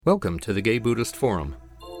Welcome to the Gay Buddhist Forum,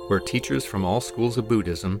 where teachers from all schools of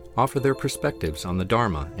Buddhism offer their perspectives on the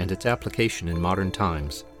Dharma and its application in modern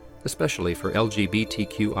times, especially for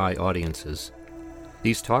LGBTQI audiences.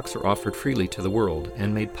 These talks are offered freely to the world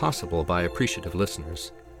and made possible by appreciative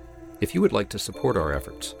listeners. If you would like to support our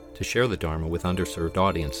efforts to share the Dharma with underserved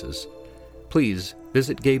audiences, please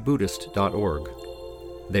visit gaybuddhist.org.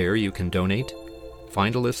 There you can donate,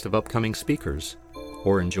 find a list of upcoming speakers,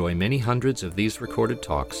 or enjoy many hundreds of these recorded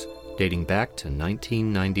talks dating back to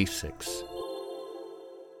 1996.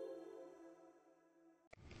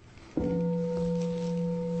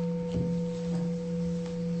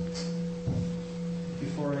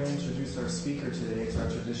 Before I introduce our speaker today, it's our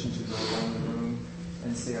tradition to go around the room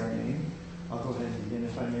and say our name. I'll go ahead and begin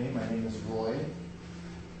if I may. My name is Roy.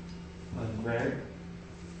 I'm Greg.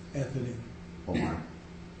 Anthony. Omar.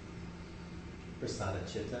 Prasada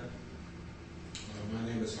Chitta. My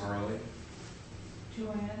name is Harley.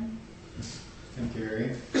 Joanne. I'm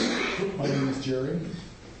Gary. My name is Jerry.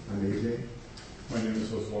 I'm AJ. My name is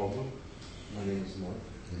Oswaldo. My name is Mark.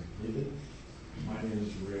 David. My name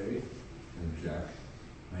is Ray. I'm Jack.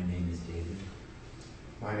 My name is David.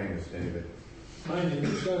 My name is David. My name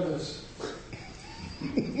is Douglas.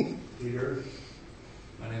 Peter.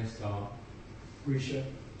 My name is Tom. Risha.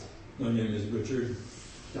 My name is Richard.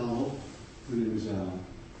 Donald. My name is Al.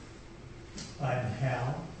 I'm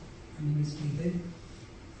Hal. My name is David.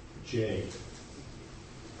 Jay.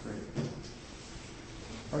 Great.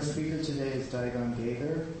 Our speaker today is Daigan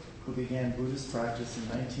Gaither, who began Buddhist practice in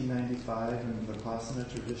 1995 in the Vipassana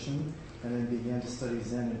tradition and then began to study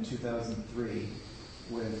Zen in 2003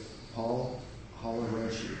 with Paul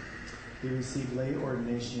Halaroshi. He received lay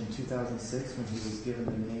ordination in 2006 when he was given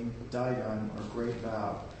the name Daigan, or Great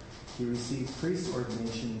Vow. He received priest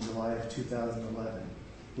ordination in July of 2011.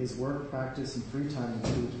 His work, practice, and free time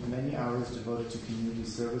include many hours devoted to community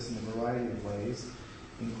service in a variety of ways,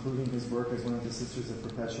 including his work as one of the Sisters of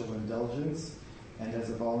Perpetual Indulgence and as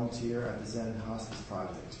a volunteer at the Zen and Hospice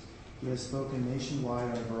Project. He has spoken nationwide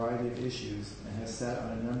on a variety of issues and has sat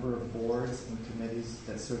on a number of boards and committees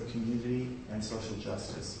that serve community and social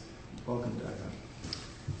justice. Welcome,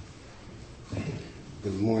 Daigan.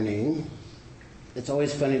 Good morning. It's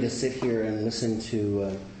always funny to sit here and listen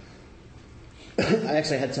to... I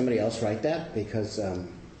actually had somebody else write that because I'm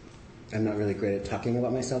not really great at talking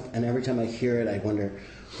about myself. And every time I hear it, I wonder,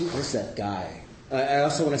 who is that guy? I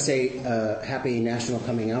also want to say happy National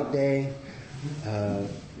Coming Out Day.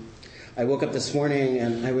 I woke up this morning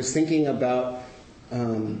and I was thinking about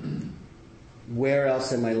where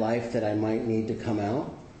else in my life that I might need to come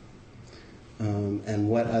out and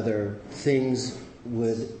what other things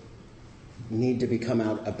would need to be come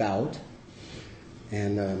out about.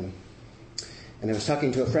 And I was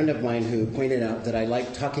talking to a friend of mine who pointed out that I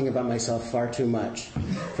like talking about myself far too much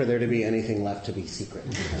for there to be anything left to be secret.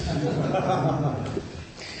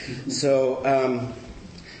 So I'm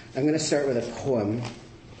going to start with a poem.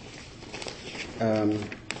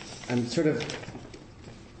 I'm sort of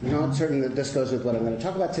not certain that this goes with what I'm going to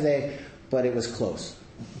talk about today, but it was close.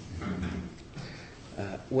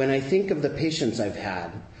 When I think of the patience I've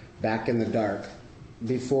had back in the dark,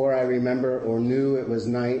 before I remember or knew it was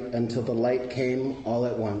night until the light came all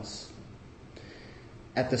at once.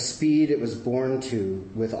 At the speed it was born to,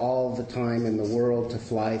 with all the time in the world to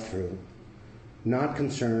fly through, not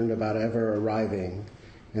concerned about ever arriving,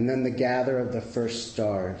 and then the gather of the first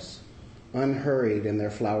stars, unhurried in their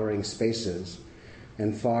flowering spaces,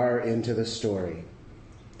 and far into the story.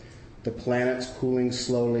 The planets cooling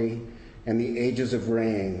slowly, and the ages of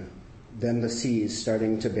rain, then the seas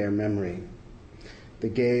starting to bear memory. The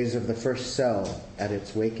gaze of the first cell at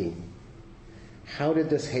its waking. How did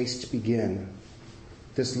this haste begin?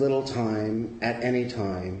 This little time, at any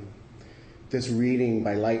time. This reading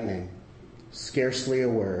by lightning, scarcely a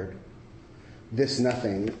word. This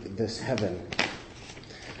nothing, this heaven.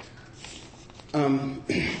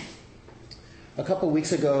 A couple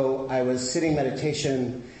weeks ago, I was sitting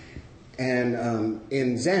meditation, and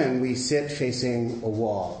in Zen, we sit facing a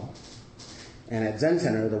wall. And at Zen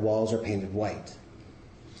Center, the walls are painted white.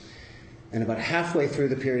 And about halfway through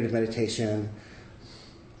the period of meditation,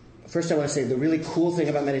 first I want to say the really cool thing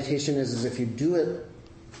about meditation is if you do it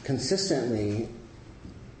consistently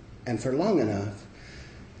and for long enough,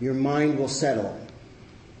 your mind will settle.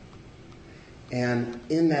 And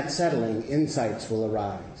in that settling, insights will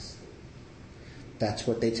arise. That's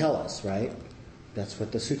what they tell us, right? That's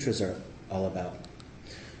what the sutras are all about.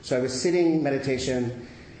 So I was sitting meditation,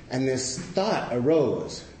 and this thought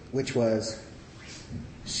arose, which was,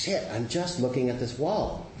 shit, I'm just looking at this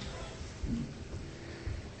wall.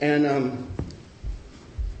 And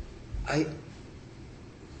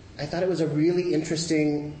I thought it was a really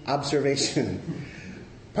interesting observation,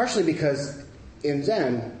 partially because in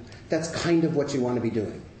Zen, that's kind of what you want to be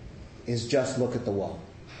doing, is just look at the wall.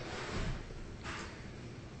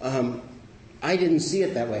 I didn't see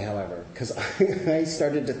it that way, however, because I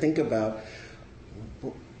started to think about,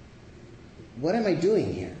 what am I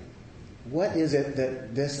doing here? What is it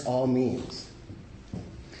that this all means?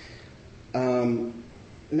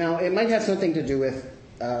 Now, it might have something to do with,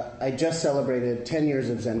 I just celebrated 10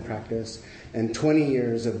 years of Zen practice and 20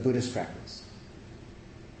 years of Buddhist practice.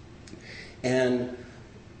 And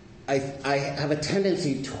I have a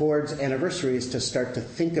tendency towards anniversaries to start to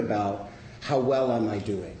think about how well am I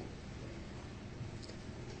doing,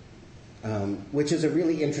 which is a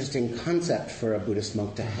really interesting concept for a Buddhist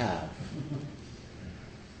monk to have.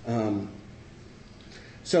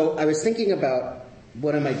 So I was thinking about,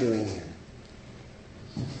 what am I doing here?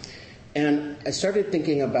 And I started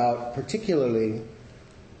thinking about particularly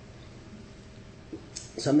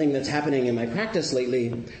something that's happening in my practice lately,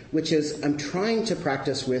 which is I'm trying to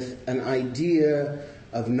practice with an idea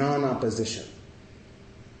of non-opposition.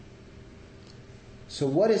 So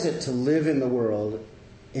what is it to live in the world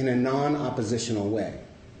in a non-oppositional way?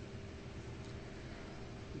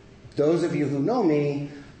 Those of you who know me,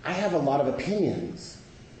 I have a lot of opinions,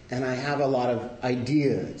 and I have a lot of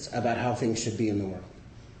ideas about how things should be in the world.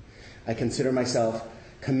 I consider myself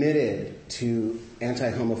committed to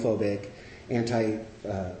anti-homophobic,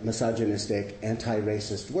 anti-misogynistic,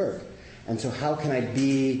 anti-racist work. And so how can I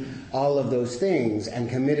be all of those things and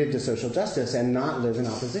committed to social justice and not live in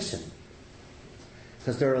opposition?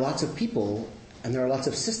 Because there are lots of people and there are lots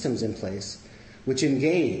of systems in place which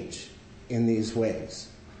engage in these ways.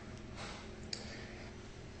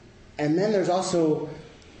 And then there's also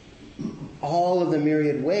all of the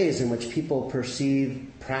myriad ways in which people perceive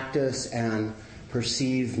practice and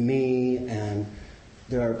perceive me, and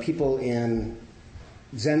there are people in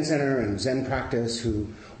Zen Center and Zen practice who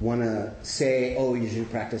want to say, oh, you should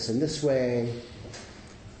practice in this way.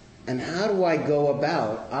 And how do I go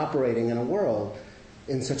about operating in a world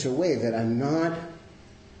in such a way that I'm not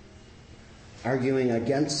arguing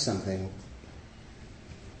against something,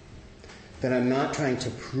 that I'm not trying to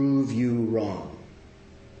prove you wrong?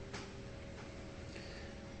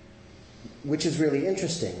 Which is really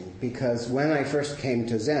interesting, because when I first came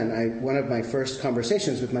to Zen, one of my first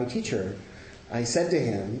conversations with my teacher, I said to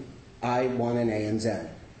him, I want an A in Zen.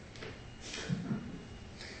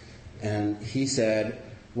 And he said,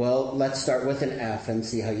 well, let's start with an F and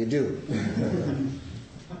see how you do.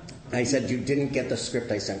 I said, you didn't get the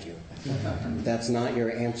script I sent you. That's not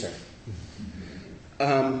your answer.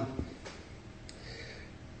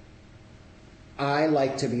 I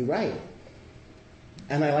like to be right.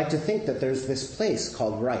 And I like to think that there's this place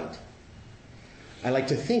called right. I like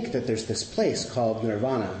to think that there's this place called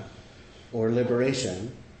nirvana, or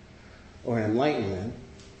liberation, or enlightenment,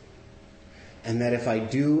 and that if I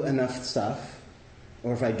do enough stuff,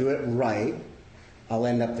 or if I do it right, I'll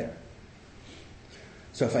end up there.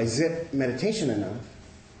 So if I zip meditation enough,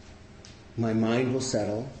 my mind will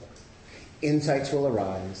settle, insights will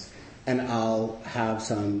arise, and I'll have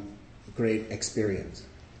some great experience.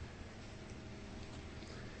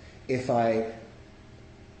 If I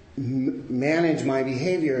manage my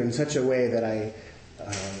behavior in such a way that I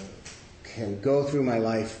can go through my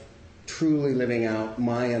life truly living out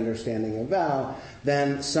my understanding of Tao,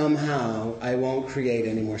 then somehow I won't create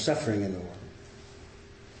any more suffering in the world.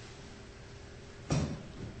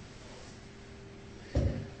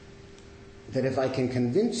 That if I can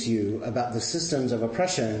convince you about the systems of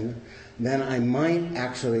oppression, then I might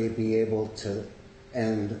actually be able to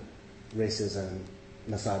end racism,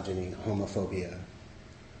 misogyny, homophobia,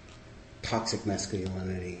 toxic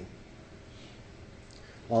masculinity,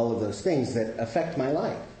 all of those things that affect my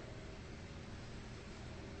life.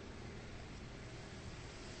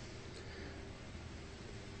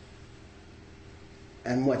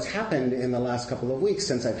 And what's happened in the last couple of weeks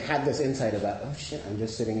since I've had this insight about, oh shit, I'm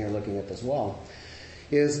just sitting here looking at this wall,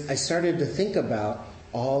 is I started to think about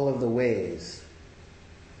all of the ways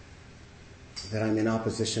that I'm in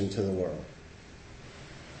opposition to the world.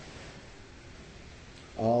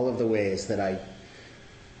 All of the ways that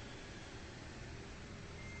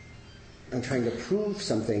I'm trying to prove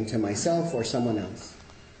something to myself or someone else.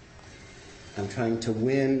 I'm trying to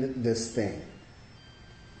win this thing.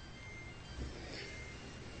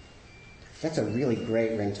 That's a really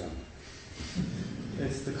great ringtone.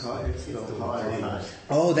 It's the high.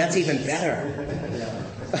 Oh, that's even better.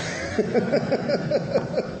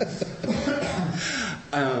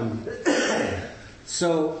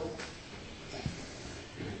 So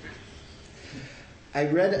I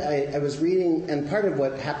was reading, and part of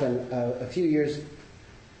what happened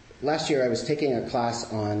last year I was taking a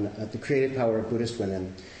class on the creative power of Buddhist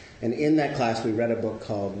women. And in that class we read a book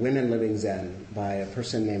called Women Living Zen by a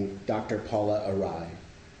person named Dr. Paula Arai.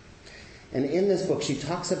 And in this book she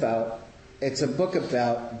talks about, it's a book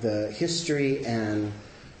about the history and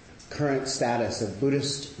current status of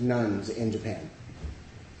Buddhist nuns in Japan.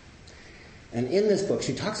 And in this book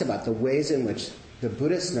she talks about the ways in which the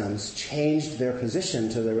Buddhist nuns changed their position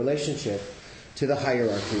to the relationship to the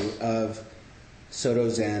hierarchy of Soto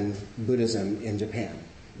Zen Buddhism in Japan.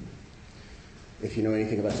 If you know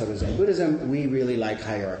anything about Soto Zen Buddhism, we really like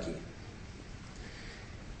hierarchy.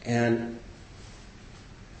 And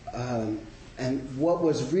what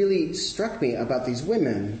was really struck me about these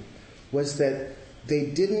women was that they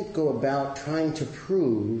didn't go about trying to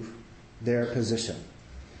prove their position.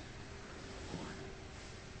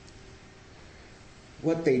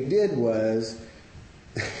 What they did was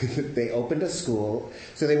they opened a school,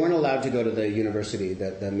 so they weren't allowed to go to the university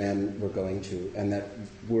that the men were going to, and that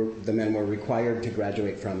the men were required to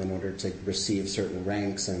graduate from in order to receive certain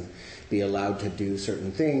ranks and be allowed to do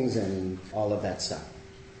certain things and all of that stuff.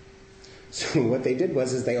 So what they did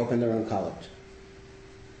was they opened their own college,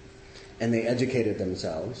 and they educated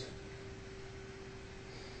themselves,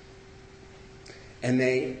 and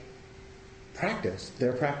they practiced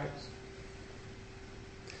their practice.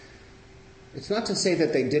 It's not to say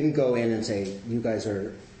that they didn't go in and say, you guys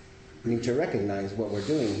need to recognize what we're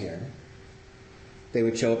doing here. They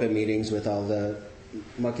would show up at meetings with all the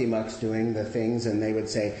mucky-mucks doing the things, and they would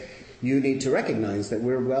say, you need to recognize that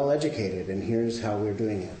we're well educated, and here's how we're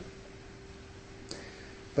doing it.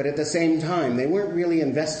 But at the same time, they weren't really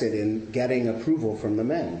invested in getting approval from the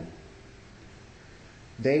men.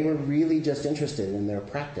 They were really just interested in their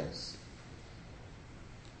practice.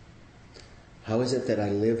 How is it that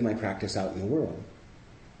I live my practice out in the world?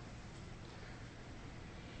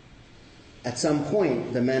 At some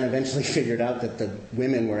point, the men eventually figured out that the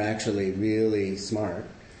women were actually really smart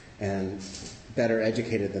and better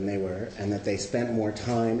educated than they were, and that they spent more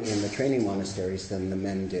time in the training monasteries than the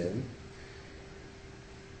men did.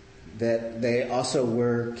 That they also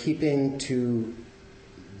were keeping to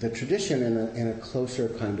the tradition in a closer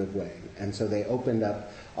kind of way. And so they opened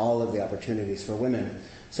up all of the opportunities for women.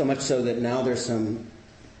 So much so that now there's some,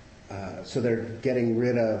 so they're getting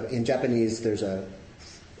rid of, in Japanese there's a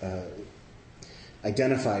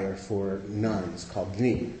identifier for nuns called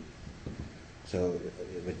ni. So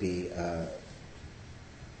it would be,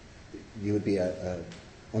 you would be a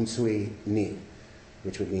onsui ni,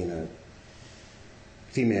 which would mean a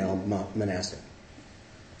female monastic.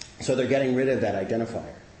 So they're getting rid of that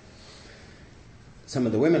identifier. Some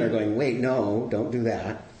of the women are going, wait, no, don't do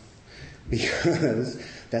that, because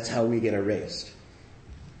that's how we get erased.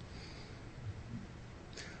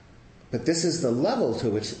 But this is the level to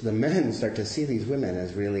which the men start to see these women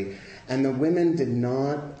as really, and the women did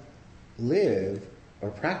not live or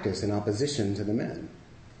practice in opposition to the men.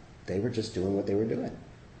 They were just doing what they were doing.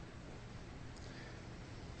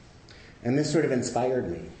 And this sort of inspired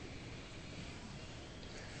me.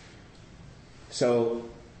 So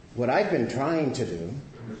what I've been trying to do,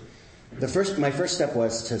 my first step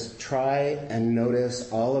was to try and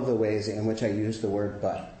notice all of the ways in which I use the word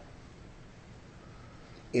but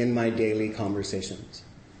in my daily conversations.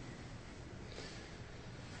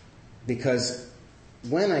 Because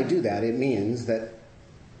when I do that, it means that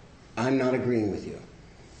I'm not agreeing with you.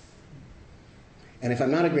 And if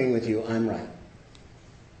I'm not agreeing with you, I'm right.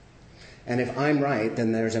 And if I'm right,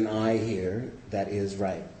 then there's an I here that is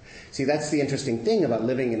right. See, that's the interesting thing about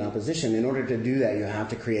living in opposition. In order to do that, you have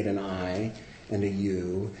to create an I and a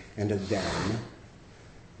you and a them.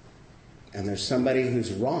 And there's somebody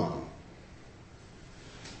who's wrong.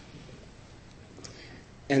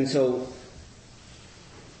 And so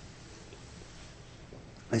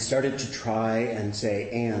I started to try and say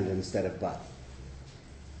and instead of but.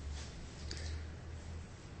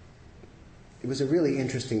 It was a really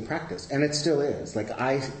interesting practice, and it still is. Like,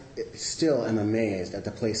 I still am amazed at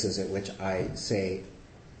the places at which I say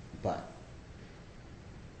but.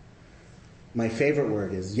 My favorite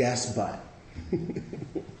word is yes, but.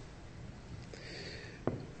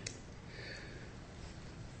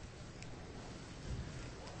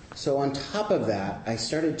 So on top of that, I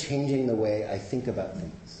started changing the way I think about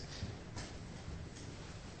things.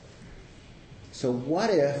 So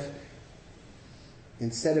what if,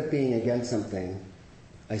 instead of being against something,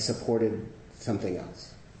 I supported something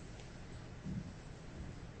else?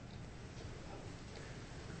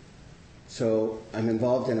 So I'm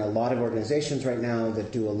involved in a lot of organizations right now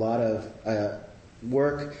that do a lot of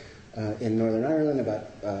work in Northern Ireland about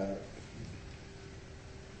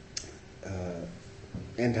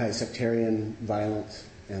anti-sectarian violence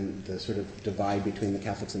and the sort of divide between the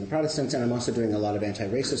Catholics and the Protestants, and I'm also doing a lot of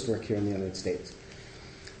anti-racist work here in the United States,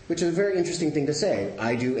 which is a very interesting thing to say.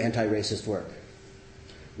 I do anti-racist work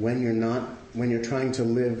when you're trying to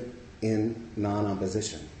live in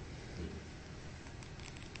non-opposition.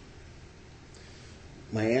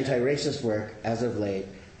 My anti-racist work, as of late,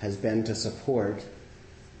 has been to support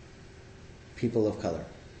people of color,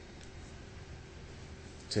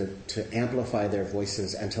 to amplify their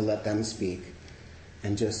voices and to let them speak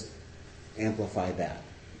and just amplify that.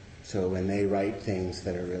 So when they write things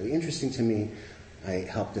that are really interesting to me, I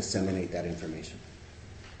help disseminate that information.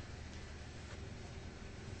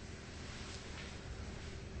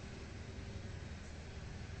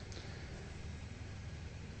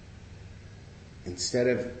 Instead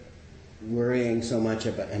of worrying so much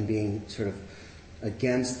about and being sort of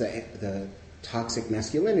against the toxic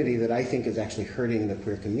masculinity that I think is actually hurting the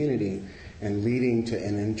queer community and leading to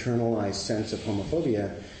an internalized sense of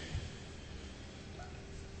homophobia,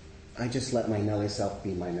 I just let my Nelly self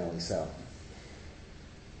be my Nelly self.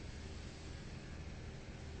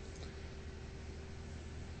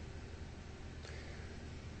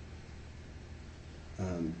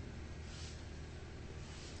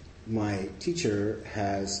 My teacher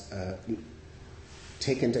has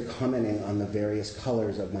taken to commenting on the various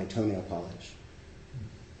colors of my toenail polish.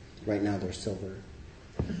 Right now they're silver.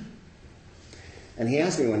 And he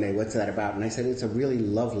asked me one day, what's that about? And I said, it's a really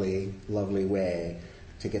lovely, lovely way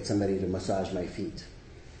to get somebody to massage my feet.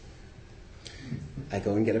 I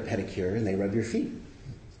go and get a pedicure and they rub your feet.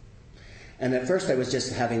 And at first I was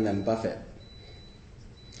just having them buff it.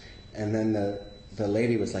 And then the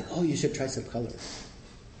lady was like, oh, you should try some colors.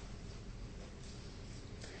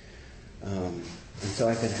 And so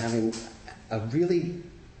I've been having a really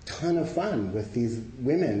ton of fun with these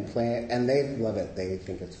women playing, and they love it. They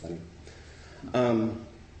think it's funny. And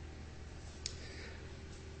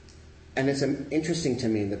it's interesting to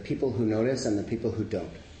me, the people who notice and the people who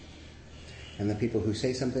don't. And the people who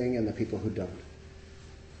say something and the people who don't.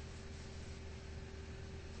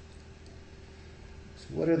 So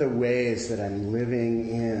what are the ways that I'm living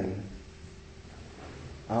in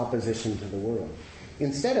opposition to the world?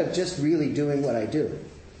 Instead of just really doing what I do.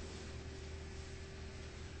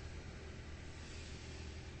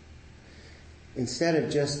 Instead of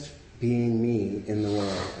just being me in the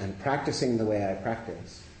world and practicing the way I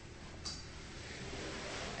practice.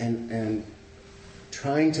 And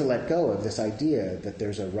trying to let go of this idea that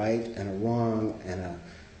there's a right and a wrong and a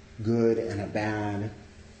good and a bad.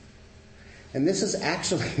 And this is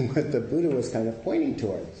actually what the Buddha was kind of pointing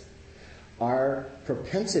towards. Our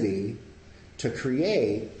propensity to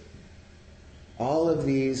create all of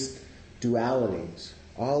these dualities,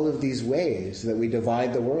 all of these ways that we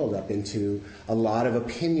divide the world up into a lot of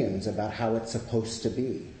opinions about how it's supposed to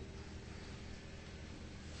be.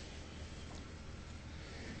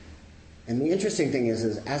 And the interesting thing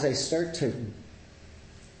is as I start to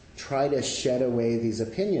try to shed away these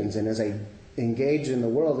opinions and as I engage in the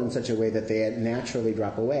world in such a way that they naturally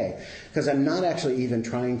drop away, because I'm not actually even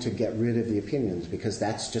trying to get rid of the opinions, because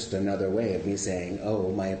that's just another way of me saying,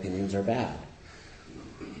 oh, my opinions are bad.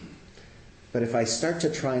 But if I start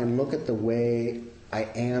to try and look at the way I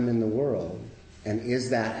am in the world, and is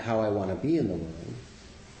that how I want to be in the world,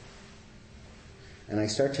 and I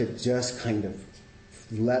start to just kind of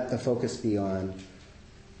let the focus be on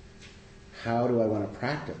how do I want to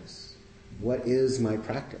practice? What is my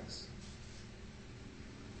practice?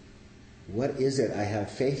 What is it I have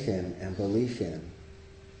faith in and belief in?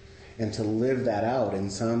 And to live that out in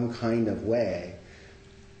some kind of way,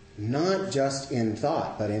 not just in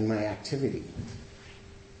thought, but in my activity.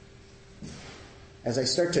 As I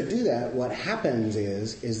start to do that, what happens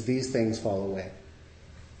is these things fall away.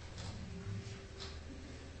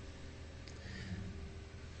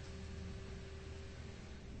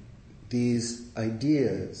 These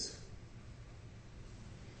ideas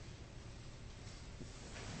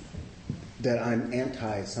that I'm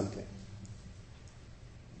anti-something.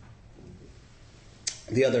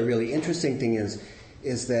 The other really interesting thing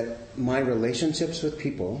is that my relationships with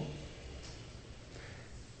people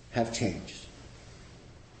have changed.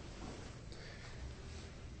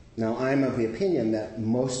 Now, I'm of the opinion that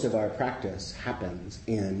most of our practice happens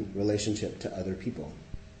in relationship to other people.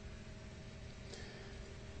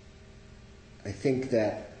 I think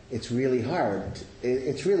that it's really hard.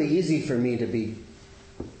 It's really easy for me to be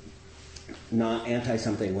not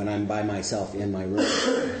anti-something when I'm by myself in my room,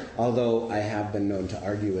 although I have been known to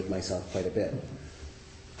argue with myself quite a bit.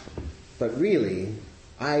 But really,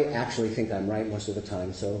 I actually think I'm right most of the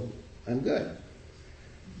time, so I'm good.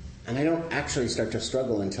 And I don't actually start to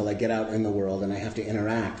struggle until I get out in the world and I have to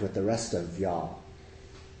interact with the rest of y'all.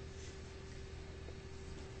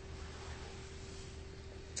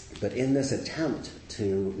 But in this attempt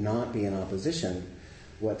to not be in opposition,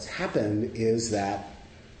 what's happened is that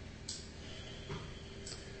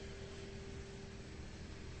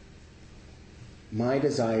my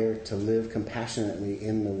desire to live compassionately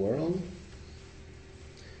in the world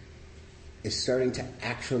is starting to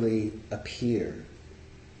actually appear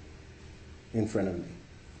in front of me.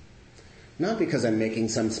 Not because I'm making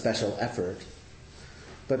some special effort,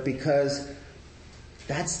 but because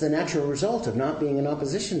that's the natural result of not being in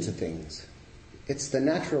opposition to things. It's the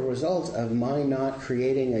natural result of my not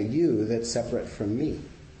creating a you that's separate from me.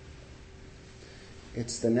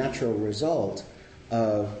 It's the natural result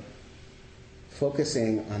of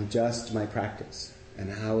focusing on just my practice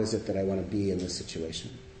and how is it that I want to be in this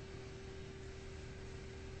situation.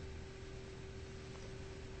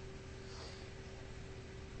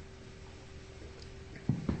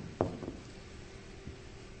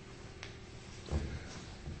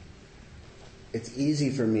 It's easy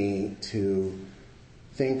for me to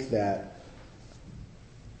think that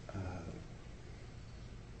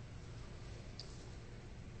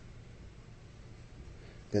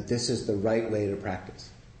that this is the right way to practice.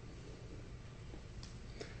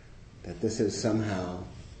 That this is somehow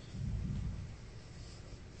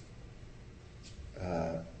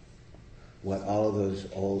what all of those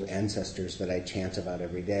old ancestors that I chant about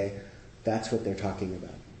every day, that's what they're talking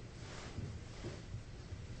about.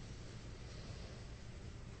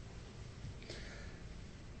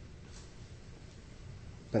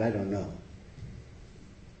 But I don't know.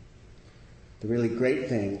 The really great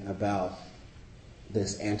thing about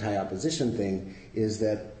this anti-opposition thing is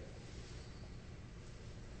that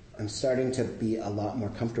I'm starting to be a lot more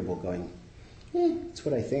comfortable going, that's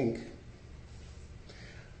what I think.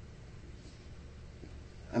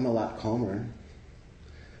 I'm a lot calmer.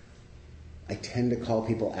 I tend to call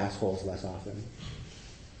people assholes less often,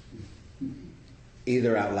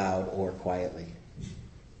 either out loud or quietly.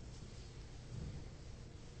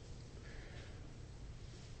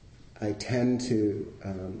 I tend to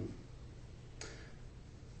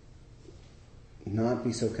not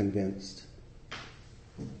be so convinced,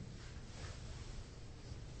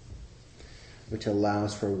 which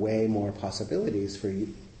allows for way more possibilities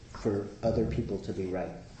for other people to be right,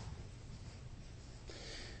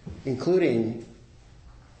 including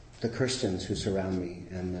the Christians who surround me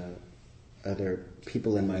and the other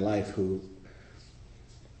people in my life who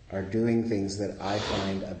are doing things that I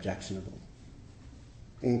find objectionable,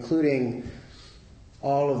 including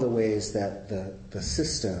all of the ways that the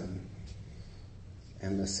system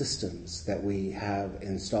and the systems that we have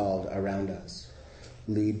installed around us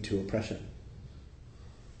lead to oppression.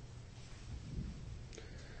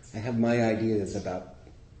 I have my ideas about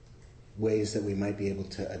ways that we might be able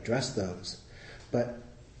to address those, but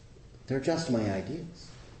they're just my ideas.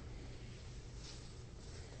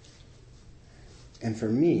 And for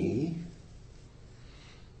me,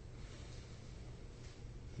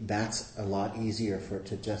 that's a lot easier for it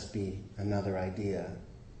to just be another idea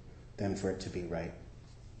than for it to be right.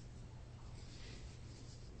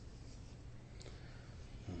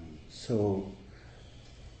 So,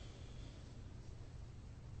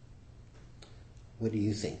 what do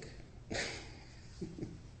you think?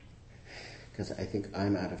 Because I think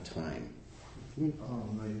I'm out of time. Oh,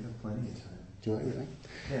 no, you have plenty of time. Do I really?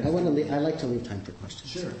 Yeah, I like to leave time for questions.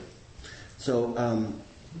 Sure. So,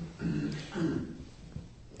 and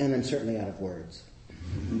I'm certainly out of words.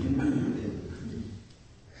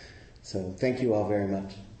 So, thank you all very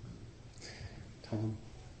much. Tom?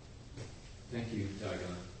 Thank you,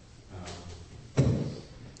 Daigan,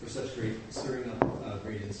 for such stirring up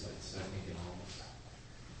great insights, I think, in all of us.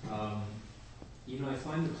 I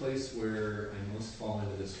find the place where I most fall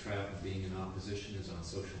into this trap of being in opposition is on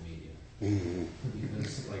social media. Mm-hmm.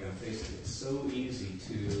 Because, like on Facebook, it's so easy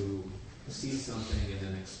to see something and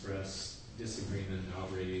then express disagreement,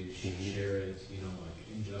 outrage, share it, like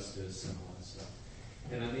injustice and all that stuff.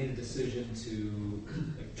 And I made a decision to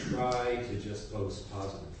try to just post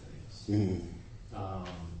positive things.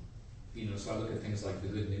 So I look at things like the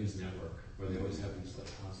Good News Network, where they always have these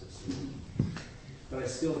positive stuff. But I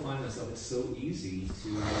still find myself, it's so easy to,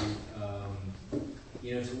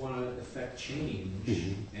 to want to affect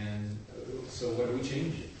change. And so what are we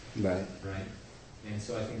changing? Right. Right? And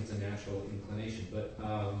so I think it's a natural inclination. But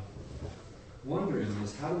wondering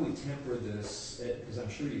is, how do we temper this? Because I'm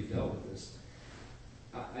sure you've dealt with this.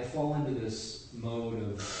 I fall into this mode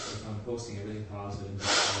of, if I'm posting everything positive and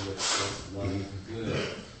all that's love and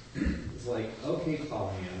good, It's like, okay,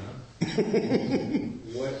 Pollyanna,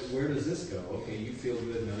 where does this go? Okay, you feel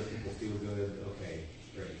good, and other people feel good. Okay,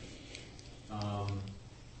 great.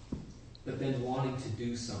 But then wanting to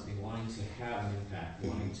do something, wanting to have an impact,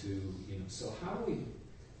 wanting to, so how do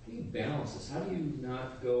you balance this? How do you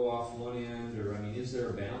not go off one end, or, is there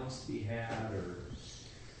a balance to be had, or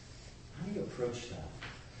how do you approach that?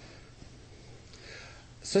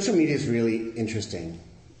 Social media is really interesting,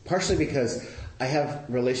 partially because I have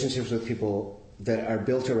relationships with people that are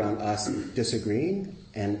built around us disagreeing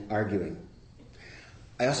and arguing.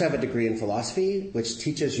 I also have a degree in philosophy, which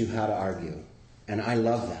teaches you how to argue, and I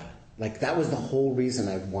love that. Like, that was the whole reason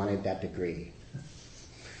I wanted that degree.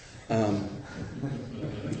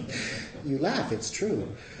 You laugh, it's true.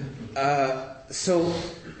 So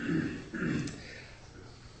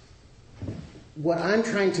what I'm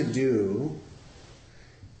trying to do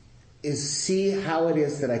is see how it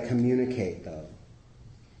is that I communicate, though.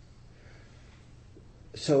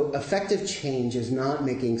 So effective change is not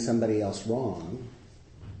making somebody else wrong.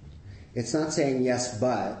 It's not saying yes,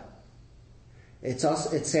 but. It's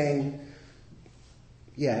saying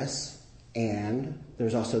yes, and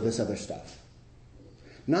there's also this other stuff.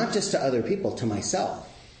 Not just to other people, to myself.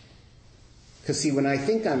 Because see, when I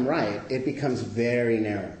think I'm right, it becomes very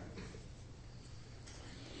narrow.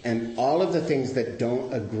 And all of the things that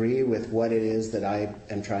don't agree with what it is that I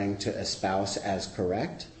am trying to espouse as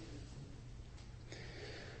correct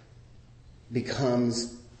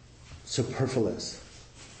becomes superfluous.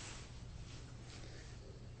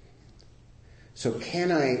 So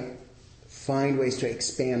can I find ways to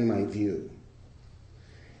expand my view?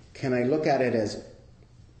 Can I look at it as,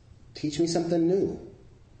 teach me something new?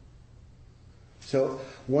 So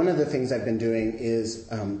one of the things I've been doing is,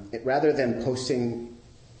 rather than posting,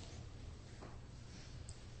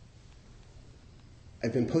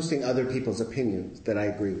 I've been posting other people's opinions that I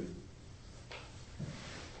agree with.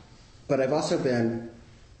 But I've also been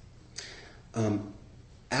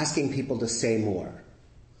asking people to say more.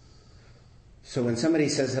 So when somebody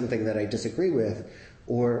says something that I disagree with,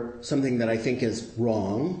 or something that I think is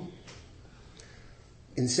wrong,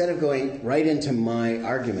 instead of going right into my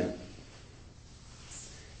argument,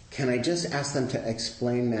 can I just ask them to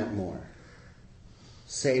explain that more?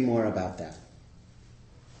 Say more about that.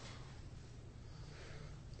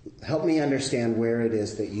 Help me understand where it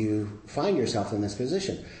is that you find yourself in this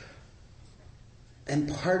position. And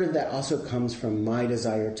part of that also comes from my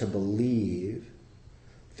desire to believe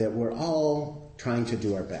that we're all trying to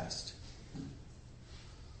do our best.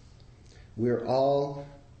 We're all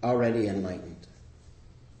already enlightened.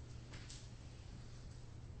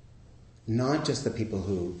 Not just the people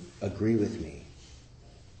who agree with me,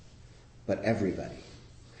 but everybody.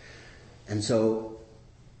 And so,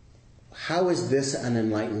 how is this an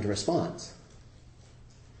enlightened response?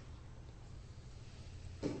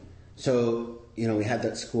 So, we've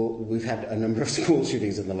had a number of school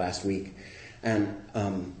shootings in the last week. And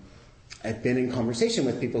I've been in conversation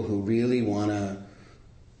with people who really want to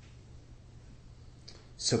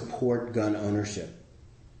support gun ownership,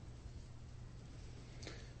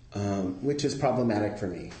 which is problematic for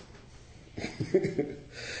me.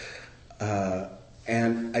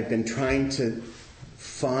 And I've been trying to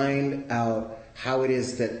find out how it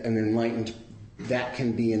is that that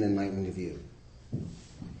can be an enlightened view.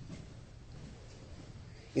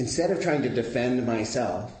 Instead of trying to defend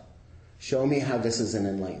myself, show me how this is an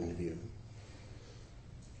enlightened view.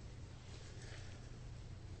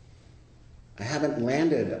 I haven't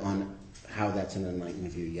landed on how that's an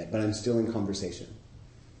enlightened view yet, but I'm still in conversation.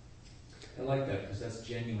 I like that, because that's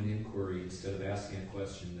genuine inquiry instead of asking a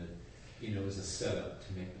question that, is a setup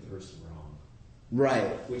to make the person wrong.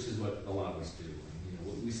 Right. Which is what a lot of us do.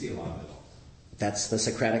 We see a lot of it all. That's the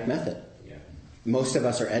Socratic method. Yeah. Most of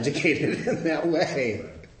us are educated in that way.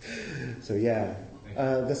 So yeah.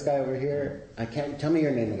 This guy over here, tell me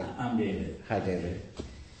your name again. I'm David. Hi, David.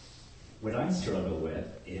 What I struggle with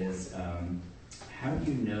is how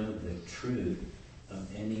do you know the truth of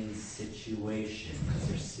any situation? Because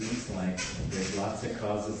there seems like there's lots of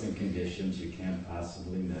causes and conditions you can't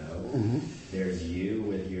possibly know. Mm-hmm. There's you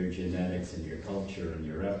with your genetics and your culture and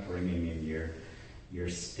your upbringing and your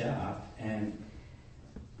stuff. And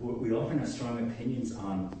we often have strong opinions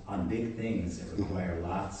on big things that require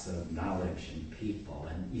lots of knowledge and people.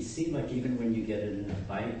 And you see, like, even when you get in a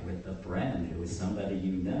fight with a friend who is somebody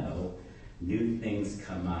new things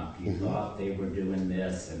come up. You thought they were doing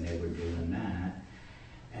this and they were doing that.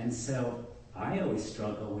 And so I always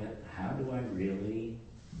struggle with, how do I really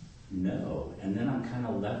know? And then I'm kind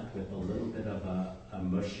of left with a little bit of a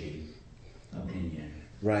mushy opinion.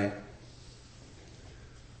 Right.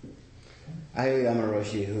 Aoi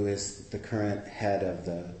Yamaroshi, who is the current head of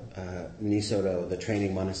the Nisodo, the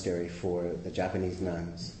training monastery for the Japanese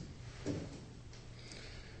nuns,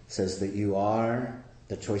 says that you are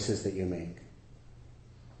the choices that you make.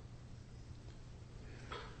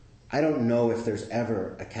 I don't know if there's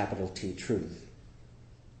ever a capital T truth.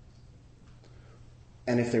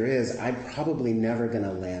 And if there is, I'm probably never going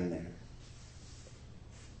to land there.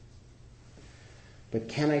 But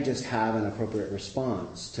can I just have an appropriate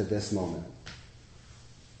response to this moment?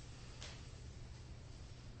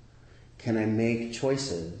 Can I make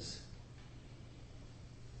choices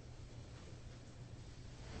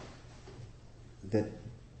that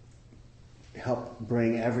help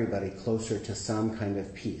bring everybody closer to some kind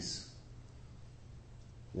of peace?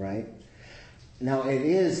 Right? Now, it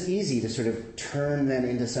is easy to sort of turn them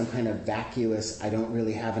into some kind of vacuous, I don't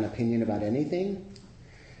really have an opinion about anything.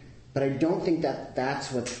 But I don't think that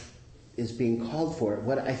that's what is being called for.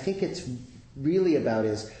 What I think it's really about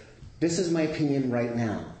is, this is my opinion right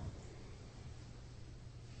now,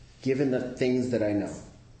 given the things that I know.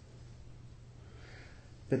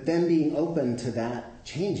 But then being open to that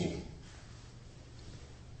changing.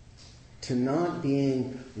 To not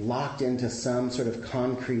being locked into some sort of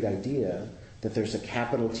concrete idea that there's a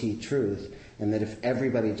capital T truth, and that if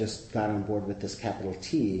everybody just got on board with this capital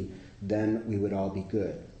T, then we would all be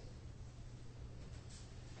good.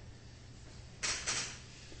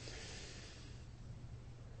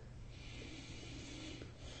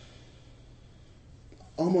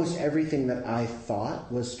 Almost everything that I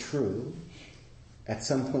thought was true at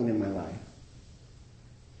some point in my life,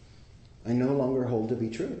 I no longer hold to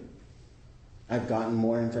be true. I've gotten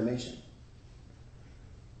more information.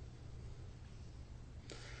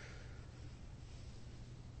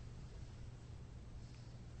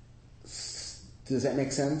 Does that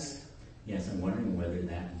make sense? Yes, I'm wondering whether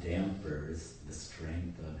that dampers the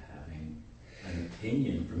strength of having an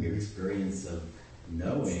opinion from your experience of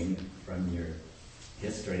knowing from your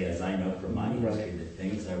history, as I know from my history, Right. that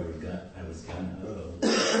things I was gonna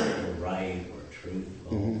were right or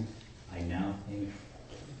truthful. Mm-hmm. I now think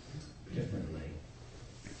differently.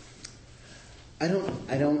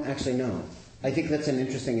 I don't actually know. I think that's an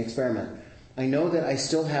interesting experiment. I know that I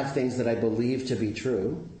still have things that I believe to be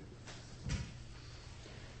true.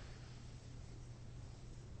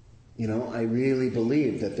 You know, I really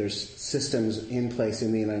believe that there's systems in place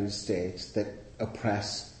in the United States that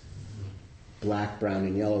oppress black, brown,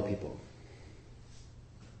 and yellow people.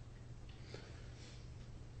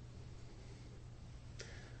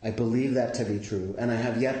 I believe that to be true, and I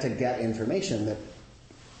have yet to get information that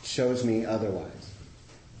shows me otherwise.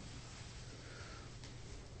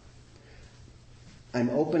 I'm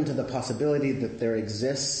open to the possibility that there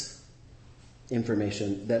exists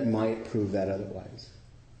information that might prove that otherwise.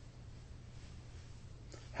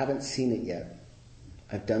 Haven't seen it yet.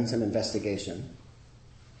 I've done some investigation.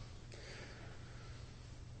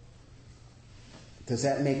 Does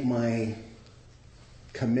that make my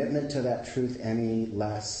commitment to that truth any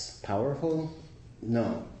less powerful?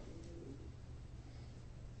 No.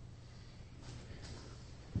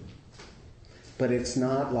 But it's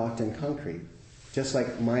not locked in concrete. Just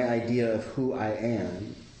like my idea of who I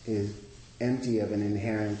am is empty of an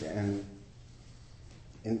inherent and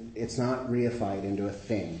it's not reified into a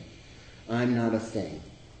thing. I'm not a thing.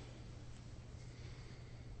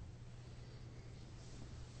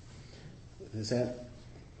 Does that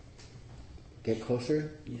get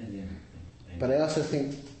closer? Yeah. But I also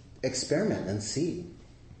think experiment and see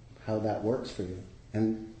how that works for you.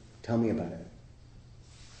 And tell me about it.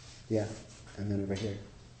 Yeah. And then over here.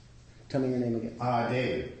 Tell me your name again.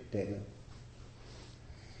 David. David.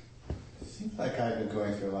 It seems like I've been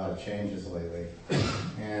going through a lot of changes lately.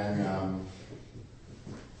 And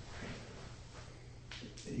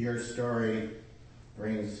your story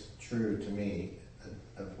rings true to me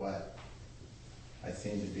of what I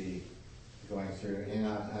seem to be going through.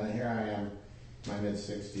 And here I am, my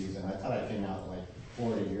mid-60s, and I thought I came out like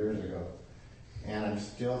 40 years ago. And I'm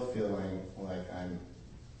still feeling like I'm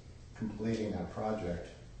completing that project,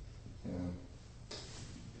 you know.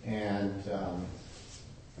 And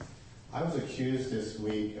I was accused this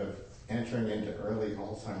week of entering into early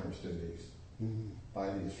Alzheimer's disease by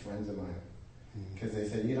these friends of mine. Because they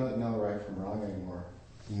said, you don't know right from wrong anymore.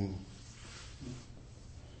 And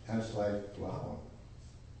I was like, wow.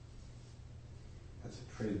 That's a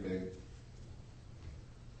pretty big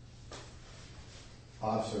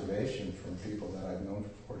observation from people that I've known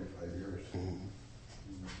for 45 years.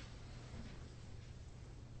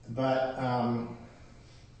 But,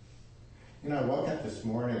 you know, I woke up this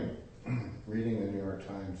morning reading the New York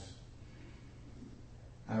Times.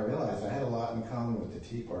 I realized I had a lot in common with the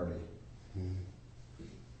Tea Party.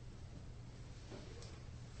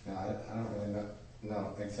 Now, I don't really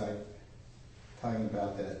know. It's like talking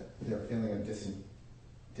about that their feeling of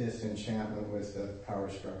disenchantment with the power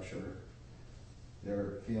structure,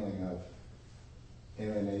 their feeling of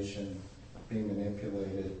alienation, being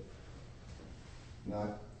manipulated,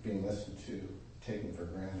 not being listened to, taken for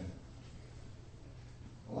granted.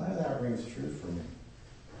 A lot of that rings true for me.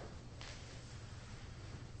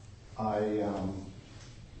 I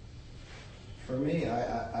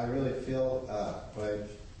really feel like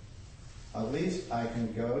at least I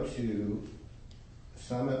can go to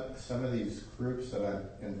some of these groups that I'm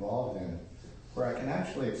involved in where I can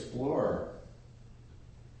actually explore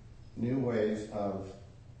new ways of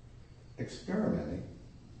experimenting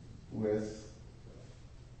with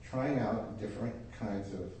trying out different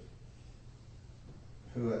kinds of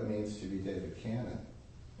who it means to be David Cannon.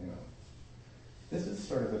 You know, this is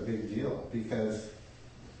sort of a big deal because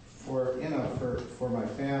for my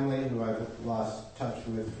family who I've lost touch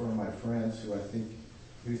with, for my friends who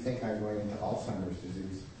think I'm going into Alzheimer's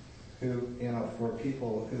disease, for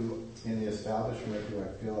people who in the establishment who I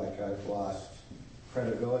feel like I've lost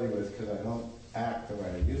credibility with because I don't act the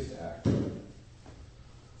way I used to act.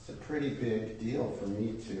 It's a pretty big deal for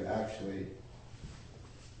me to actually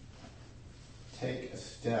take a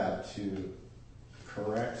step to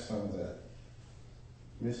correct some of the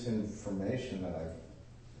misinformation that I've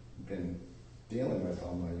been dealing with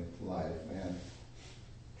all my life and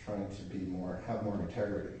trying to have more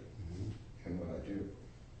integrity in what I do.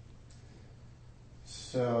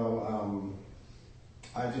 So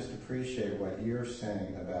I just appreciate what you're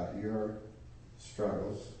saying about your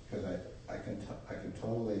struggles because I can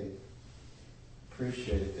totally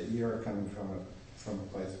appreciate that you're coming from a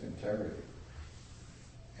place of integrity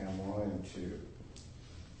and wanting to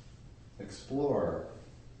explore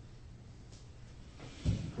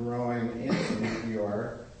growing into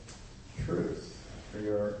your truth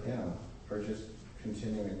or just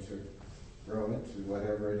continuing to grow into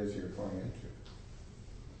whatever it is you're going into.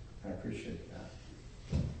 I appreciate that.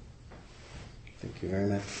 Thank you very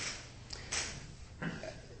much.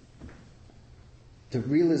 The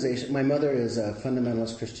realization, my mother is a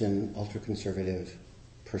fundamentalist Christian, ultra-conservative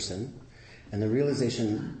person, and the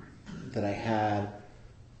realization that I had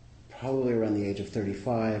probably around the age of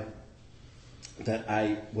 35 that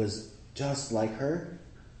I was just like her.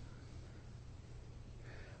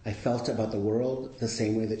 I felt about the world the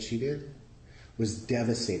same way that she did, was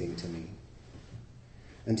devastating to me.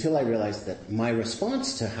 Until I realized that my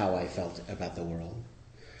response to how I felt about the world,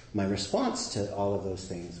 my response to all of those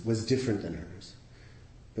things was different than hers.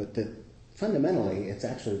 But that fundamentally, it's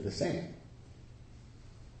actually the same.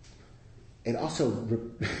 It also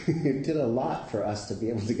it did a lot for us to be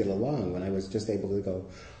able to get along when I was just able to go,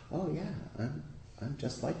 oh yeah, I'm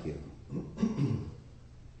just like you.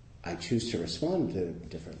 I choose to respond to it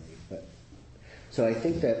differently. So I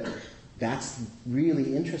think that that's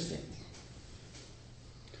really interesting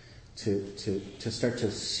to start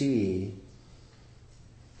to see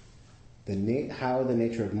how the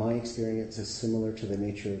nature of my experience is similar to the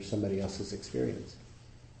nature of somebody else's experience.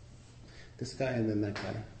 This guy and then that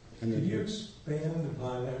guy. And then Can you expand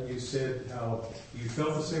upon that? You said how you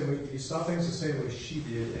felt the same way, you saw things the same way she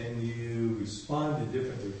did, and you responded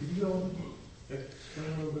differently. Could you go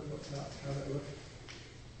explain a little bit about how that looked?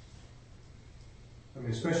 I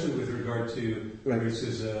mean, especially with regard to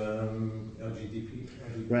racism, LGBT.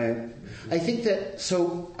 Right. I think that,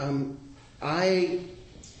 I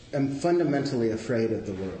am fundamentally afraid of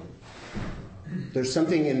the world. There's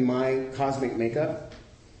something in my cosmic makeup,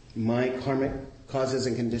 my karmic causes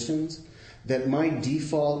and conditions, that my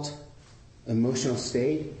default emotional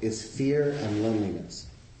state is fear and loneliness.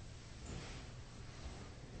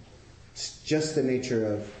 It's just the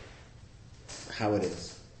nature of how it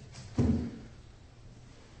is.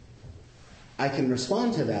 I can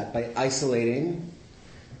respond to that by isolating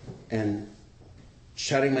and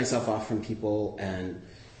shutting myself off from people and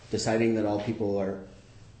deciding that all people are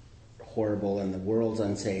horrible and the world's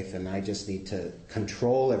unsafe and I just need to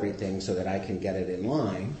control everything so that I can get it in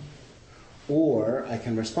line. Or I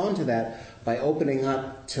can respond to that by opening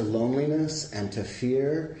up to loneliness and to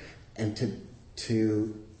fear and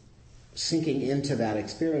to sinking into that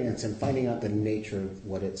experience and finding out the nature of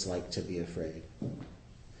what it's like to be afraid.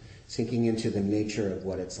 Sinking into the nature of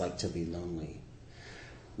what it's like to be lonely.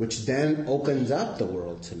 Which then opens up the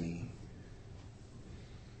world to me.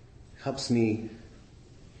 Helps me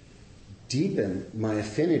deepen my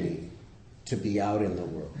affinity to be out in the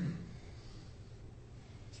world.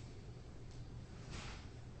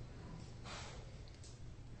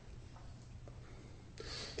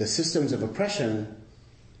 The systems of oppression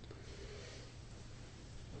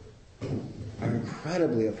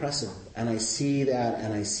incredibly oppressive. And I see that,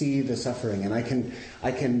 and I see the suffering, and I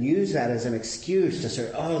can use that as an excuse to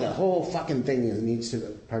say, oh, the whole fucking thing needs to,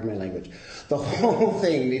 pardon my language, the whole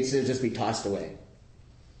thing needs to just be tossed away.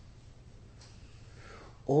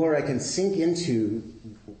 Or I can sink into,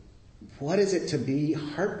 what is it to be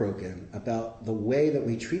heartbroken about the way that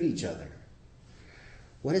we treat each other?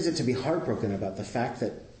 What is it to be heartbroken about the fact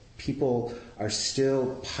that people are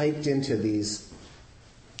still piped into these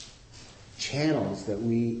channels that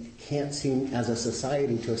we can't seem as a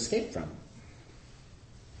society to escape from?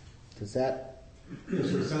 Does that... Yeah,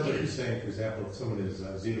 so it sounds like you're saying, for example, if someone is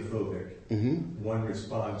xenophobic, one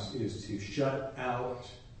response is to shut out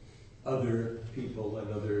other people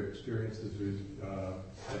and other experiences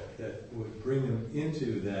that would bring them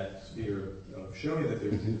into that sphere of showing that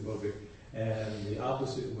they're xenophobic, and the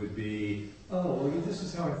opposite would be, oh, well, this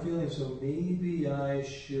is how I'm feeling, so maybe I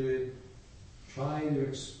should try to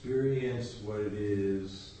experience what it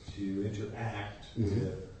is to interact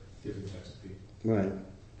with different types of people. Right,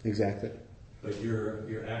 exactly. But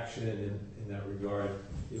your action in that regard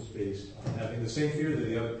is based on having the same fear that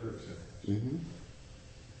the other person has.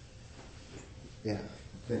 Yeah.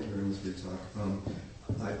 Thank you very much for your talk.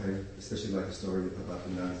 I especially like the story about the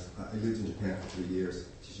nuns. I lived in Japan for 3 years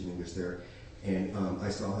teaching English there, and I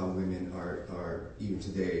saw how women are even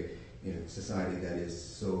today in a society that is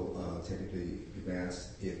so technically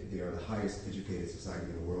advanced. They are the highest educated society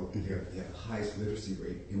in the world. They have the highest literacy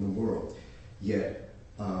rate in the world. Yet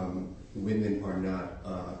women are not.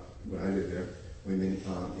 When I lived there, women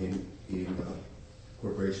in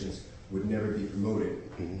corporations would never be promoted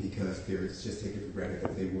because it's just taken for granted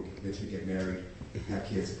that they will eventually get married, have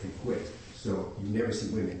kids, and quit. So you never see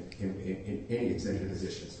women in any executive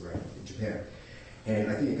positions, right, in Japan.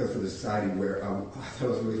 And I think it comes from the society where, I thought it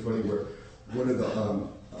was really funny, where one of the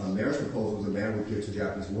marriage proposals a man would give to a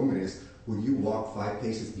Japanese woman is, will you walk 5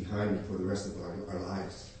 paces behind me for the rest of our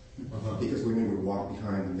lives? Because women would walk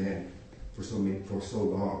behind the men for so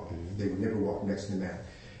long. They would never walk next to the man.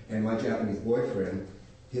 And my Japanese boyfriend,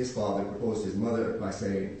 his father proposed to his mother by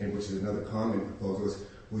saying, and which is another common proposal, is,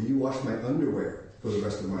 will you wash my underwear for the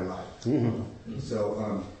rest of my life?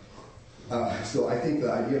 So I think the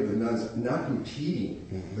idea of the nuns not competing,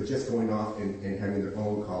 but just going off and having their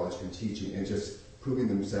own college and teaching and just proving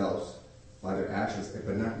themselves by their actions,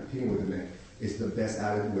 but not competing with the men, is the best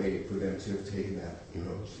added way for them to have taken that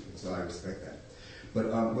approach. And so I respect that. But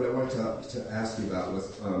what I wanted to ask you about was,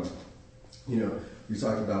 you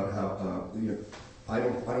talked about how, I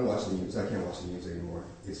don't watch the news. I can't watch the news anymore.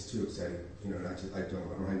 It's too upsetting. And I don't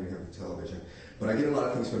even have the television. But I get a lot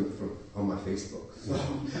of things from on my Facebook. So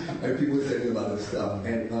people are sending a lot of this stuff.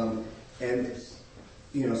 And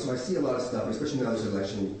so I see a lot of stuff, especially now there's an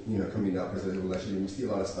election, coming up, presidential election, and you see a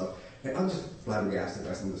lot of stuff. And I'm just flabbergasted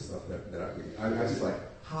by some of the stuff that I read. I'm just like,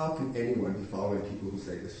 how can anyone be following people who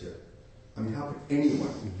say this shit? I mean, how could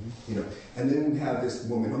anyone? And then we have this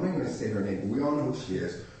woman, I'm not going to say her name, but we all know who she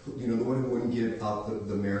is. The one who wouldn't give out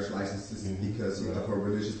the marriage licenses because of her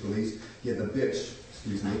religious beliefs. Yet the bitch,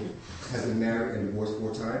 has been married and divorced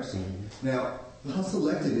 4 times. Now, how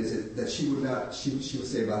selected is it that she would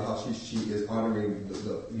say about how she is honoring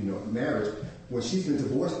the marriage when she's been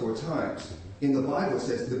divorced 4 times? In the Bible, it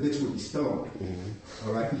says the bitch would be stoned.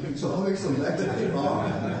 All right? So how very selective they are,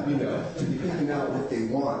 to be picking out what they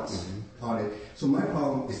want on it. So my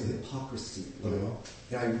problem is the hypocrisy,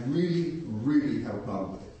 And I really, really have a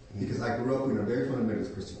problem with it. Because I grew up in a very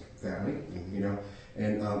fundamentalist Christian family,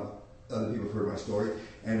 and other people have heard my story.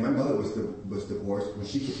 And my mother was divorced when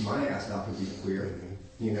she kicked my ass out for being queer,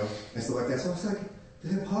 and stuff like that. So it's like, the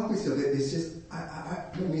hypocrisy of it is just,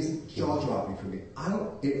 it's jaw-dropping for me.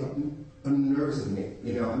 It unnerves me,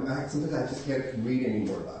 sometimes I just can't read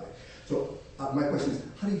anymore about it. So my question is,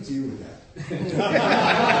 how do you deal with that?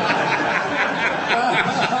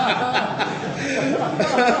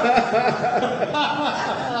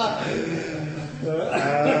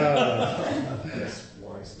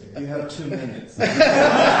 You have 2 minutes.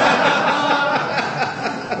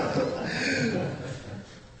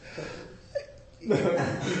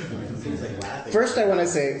 First, I want to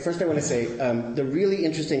say the really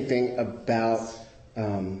interesting thing about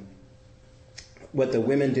what the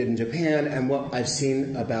women did in Japan and what I've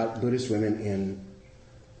seen about Buddhist women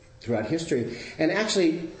throughout history, and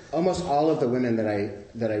actually almost all of the women that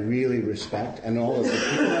I really respect, and all of the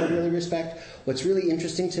people that I really respect. What's really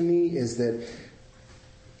interesting to me is that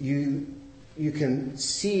you can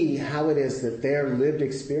see how it is that their lived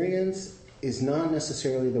experience is not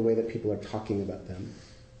necessarily the way that people are talking about them.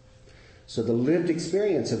 So the lived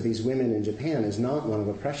experience of these women in Japan is not one of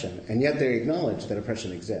oppression, and yet they acknowledge that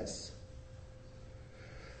oppression exists.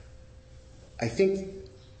 I think,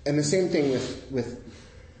 and the same thing with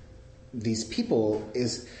these people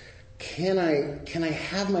is, can I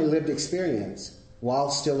have my lived experience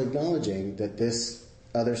while still acknowledging that this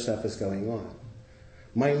other stuff is going on?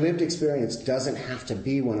 My lived experience doesn't have to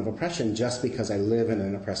be one of oppression just because I live in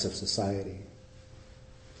an oppressive society.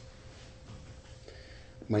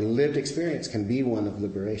 My lived experience can be one of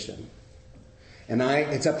liberation. And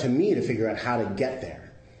it's up to me to figure out how to get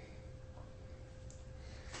there.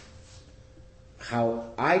 How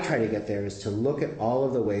I try to get there is to look at all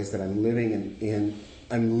of the ways that I'm living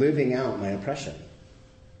I'm living out my oppression.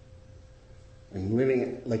 I'm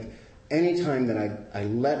living, like, anytime that I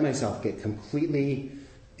let myself get completely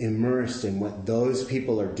immersed in what those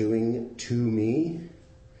people are doing to me,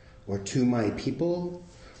 or to my people,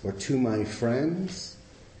 or to my friends,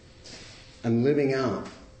 I'm living out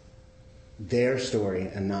their story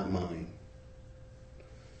and not mine.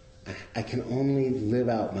 I can only live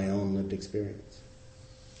out my own lived experience.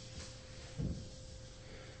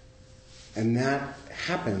 And that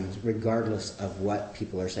happens regardless of what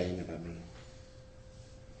people are saying about me,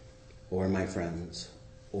 or my friends,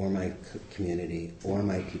 or my community, or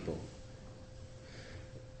my people.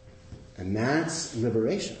 And that's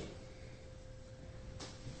liberation.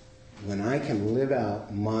 When I can live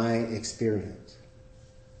out my experience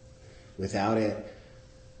without it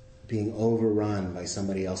being overrun by what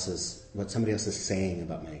somebody else is saying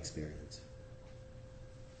about my experience.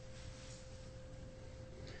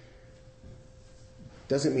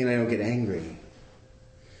 Doesn't mean I don't get angry,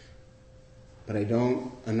 but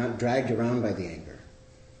I'm not dragged around by the anger.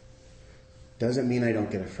 Doesn't mean I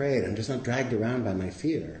don't get afraid. I'm just not dragged around by my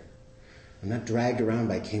fear. I'm not dragged around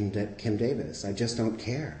by Kim Davis. I just don't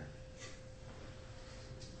care.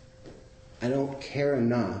 I don't care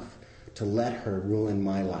enough to let her ruin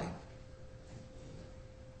my life.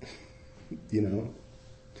 You know?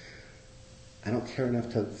 I don't care enough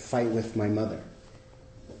to fight with my mother.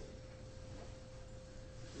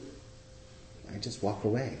 I just walk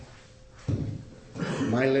away.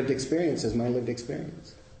 My lived experience is my lived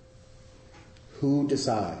experience. Who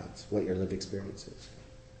decides what your lived experience is?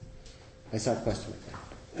 I saw a question like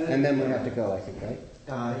that. And then we have to go, I think, right?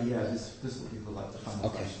 Yeah, this will be the final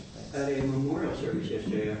question. Thanks. At a memorial service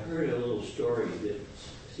yesterday, I heard a little story that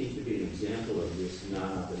seems to be an example of this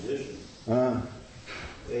non-opposition.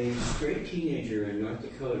 A straight teenager in North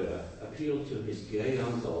Dakota appealed to his gay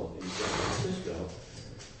uncle in San Francisco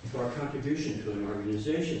for a contribution to an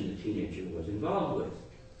organization the teenager was involved with.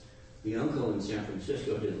 The uncle in San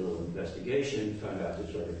Francisco did a little investigation, found out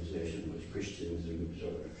this organization was Christians and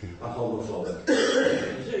sort of a homophobic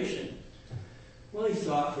organization. Well, he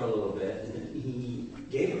thought for a little bit, and then he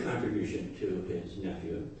gave a contribution to his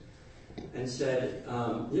nephew and said,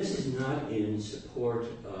 this is not in support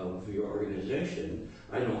of your organization.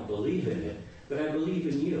 I don't believe in it, but I believe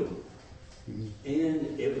in you.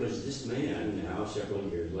 And it was this man, now several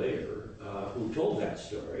years later, who told that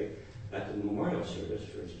story at the memorial service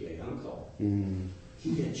for his gay uncle.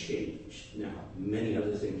 He had changed. Now, many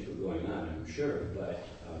other things were going on, I'm sure, but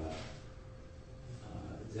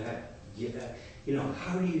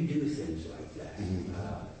how do you do things like that?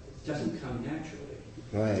 It doesn't come naturally.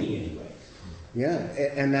 Right. To me, anyway. Yeah,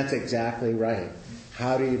 and that's exactly right.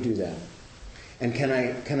 How do you do that? And can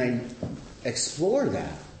I explore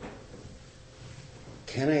that?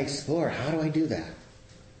 Can I explore? How do I do that?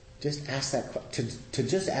 Just ask that to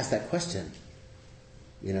just ask that question,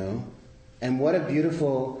 you know. And what a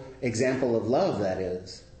beautiful example of love that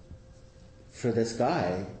is for this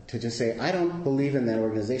guy to just say, I don't believe in that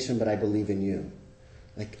organization, but I believe in you.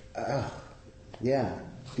 Like, yeah,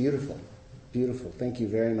 beautiful, beautiful. Thank you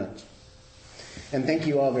very much, and thank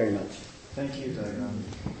you all very much. Thank you, Daigan.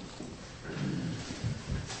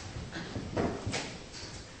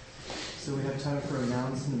 So we have time for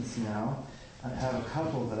announcements now. I have a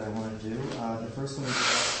couple that I want to do. The first one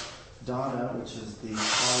is Donna, which is the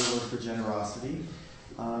Hollywood for Generosity.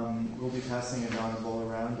 We'll be passing a Donna bowl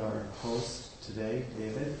around, our host today,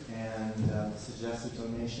 David, and the suggested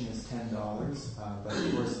donation is $10. But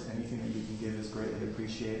of course, anything that you can give is greatly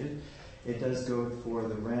appreciated. It does go for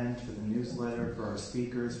the rent, for the newsletter, for our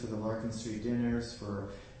speakers, for the Larkin Street dinners, for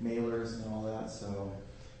mailers and all that. So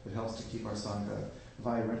it helps to keep our Sangha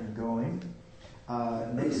vibrant and going.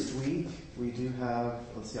 Next week, we do have,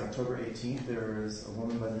 October 18th, there is a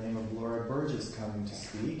woman by the name of Laura Burgess coming to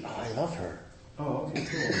speak. Oh, I love her. Oh, okay,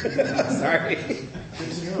 cool. Sorry.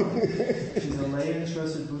 Good to know. She's a lay and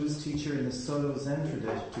trusted Buddhist teacher in the Soto Zen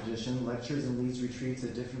tradition, lectures and leads retreats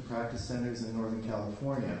at different practice centers in Northern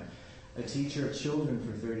California. A teacher of children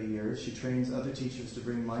for 30 years, she trains other teachers to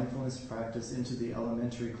bring mindfulness practice into the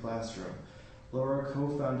elementary classroom. Laura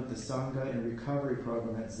co-founded the Sangha and Recovery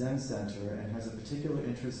program at Zen Center and has a particular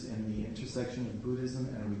interest in the intersection of Buddhism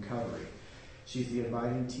and recovery. She's the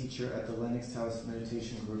abiding teacher at the Lennox House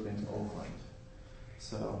Meditation Group in Oakland.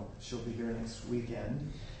 So she'll be here next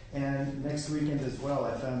weekend. And next weekend as well,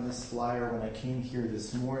 I found this flyer when I came here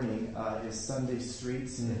this morning, is Sunday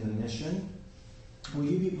Streets in the Mission. Will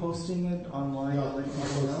you be posting it online? No, I'll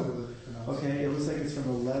post it. Okay, it looks like it's from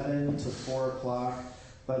 11 to 4 o'clock,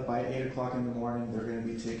 but by 8 o'clock in the morning, they're going to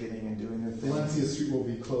be ticketing and doing their thing. Valencia Street will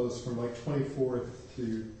be closed from like 24th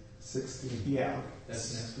to 16th. Yeah.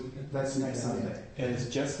 That's next weekend? That's next Sunday. And it's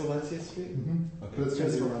just Valencia Street? Mm-hmm. Okay. But it's Just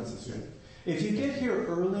just Valencia Street. If you get here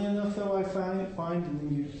early enough, though, I find, and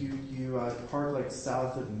then you park like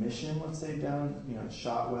south of Mission, let's say, down,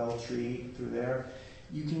 Shotwell Tree through there,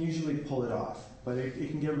 you can usually pull it off. But it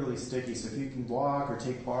can get really sticky, so if you can walk or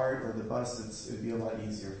take BART or the bus, it'd be a lot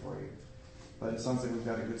easier for you. But it sounds like we've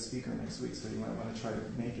got a good speaker next week, so you might want to try to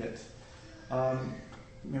make it.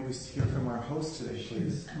 May we hear from our host today,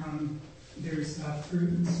 please? There's fruit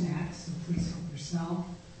and snacks, so please help yourself.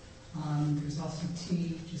 There's also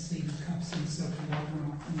tea, just leave your cups in soak and water and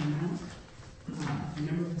I'll clean them out. A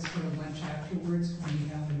number of us go to lunch afterwards when we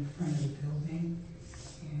have in front of the building,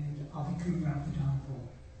 and I'll be coming around the Don Bowl.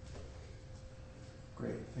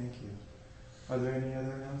 Great, thank you. Are there any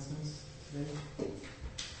other announcements today?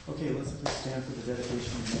 Okay, let's please stand for the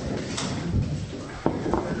dedication of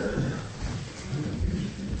prayer.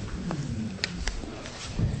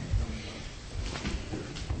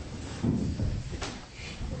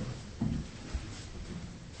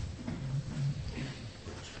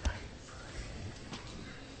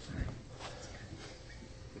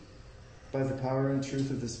 By the power and truth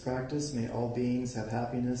of this practice, may all beings have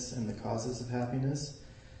happiness and the causes of happiness.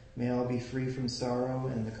 May all be free from sorrow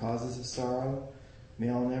and the causes of sorrow. May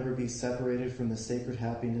all never be separated from the sacred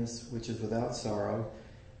happiness which is without sorrow.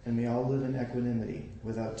 And may all live in equanimity,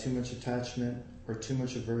 without too much attachment or too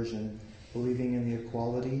much aversion, believing in the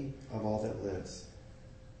equality of all that lives.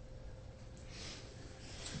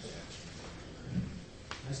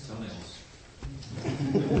 Nice toenails.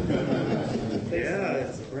 Yeah,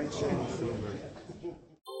 it's a great shame.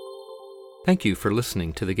 Thank you for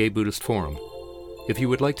listening to the Gay Buddhist Forum. If you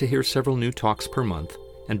would like to hear several new talks per month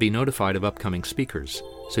and be notified of upcoming speakers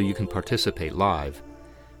so you can participate live,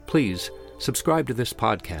 please subscribe to this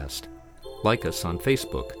podcast, like us on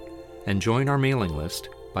Facebook, and join our mailing list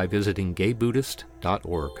by visiting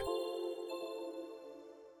gaybuddhist.org.